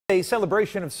A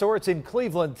celebration of sorts in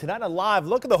Cleveland tonight. A live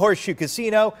look at the Horseshoe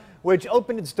Casino, which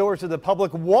opened its doors to the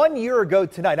public 1 year ago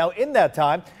tonight. Now, in that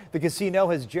time, the casino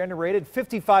has generated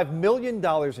 $55 million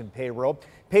in payroll,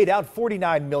 paid out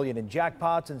 $49 million in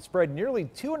jackpots, and spread nearly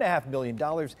 $2.5 million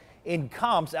in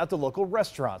comps out to local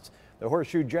restaurants. The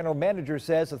Horseshoe general manager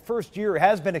says the first year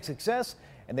has been a success,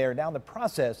 and they are now in the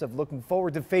process of looking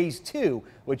forward to phase 2,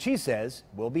 which he says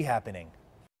will be happening.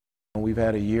 We've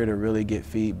had a year to really get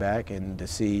feedback and to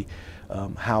see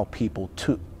how people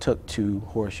took to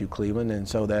Horseshoe Cleveland, and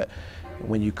so that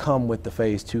when you come with the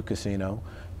phase 2 casino,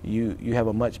 you have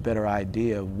a much better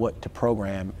idea of what to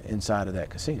program inside of that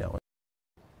casino.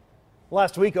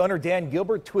 Last week, owner Dan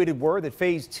Gilbert tweeted word that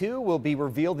phase 2 will be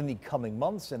revealed in the coming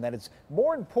months, and that it's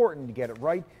more important to get it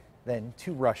right than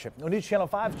to rush it. On News Channel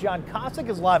 5's John Cossack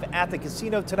is live at the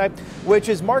casino tonight, which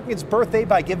is marking its birthday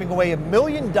by giving away $1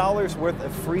 million worth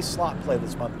of free slot play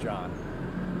this month, John.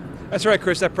 That's right,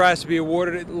 Chris. That prize to be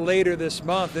awarded later this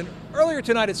month. And earlier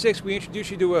tonight at 6, we introduced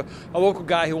you to a local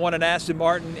guy who won an Aston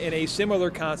Martin in a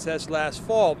similar contest last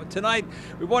fall. But tonight,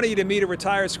 we wanted you to meet a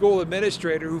retired school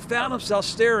administrator who found himself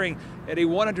staring at a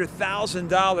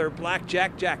 $100,000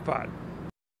 blackjack jackpot.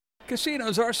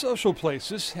 Casinos are social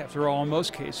places. After all, in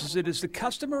most cases, it is the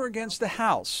customer against the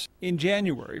house. In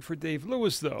January, for Dave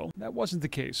Lewis, though, that wasn't the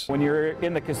case. When you're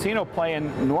in the casino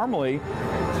playing normally,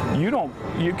 you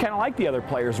kind of like the other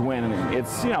players win.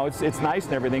 It's nice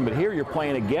and everything, but here you're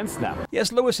playing against them.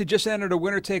 Yes, Lewis had just entered a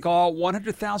winner-take-all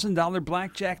 $100,000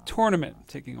 blackjack tournament,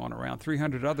 taking on around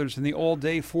 300 others in the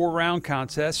all-day 4-round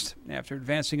contest. After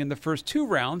advancing in the first 2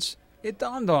 rounds, it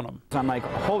dawned on him. I'm like,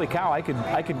 holy cow, I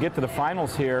could get to the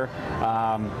finals here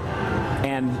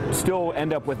and still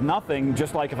end up with nothing,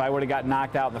 just like if I would have got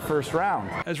knocked out in the first round.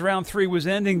 As round 3 was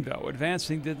ending, though,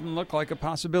 advancing didn't look like a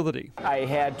possibility. I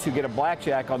had to get a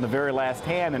blackjack on the very last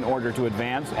hand in order to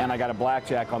advance, and I got a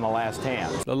blackjack on the last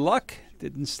hand. The luck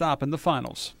didn't stop in the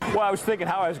finals. Well, I was thinking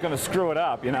how I was going to screw it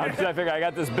up, I figured I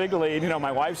got this big lead,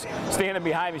 my wife's standing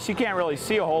behind me. She can't really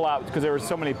see a whole lot because there were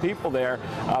so many people there,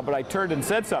 but I turned and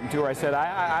said something to her. I said,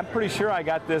 I'm pretty sure I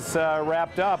got this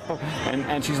wrapped up,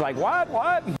 and she's like,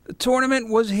 what? The tournament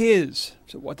was his.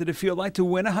 So what did it feel like to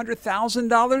win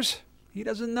 $100,000? He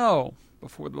doesn't know.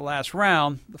 Before the last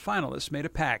round, the finalists made a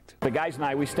pact. The guys and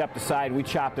I, we stepped aside, we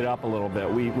chopped it up a little bit.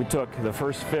 We took the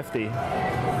first 50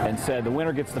 and said the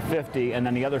winner gets the 50, and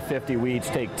then the other 50 we each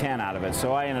take 10 out of it.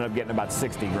 So I ended up getting about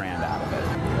 60 grand out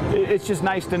of it. It's just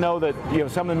nice to know that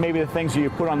something, maybe the things you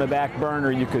put on the back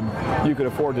burner you could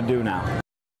afford to do now.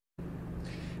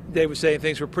 Dave was saying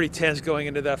things were pretty tense going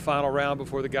into that final round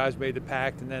before the guys made the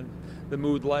pact, and then the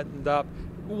mood lightened up.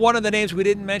 One of the names we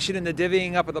didn't mention in the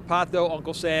divvying up of the pot, though,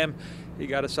 Uncle Sam, he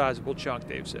got a sizable chunk,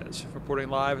 Dave says. Reporting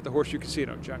live at the Horseshoe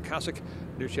Casino, John Cossack,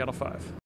 News Channel 5.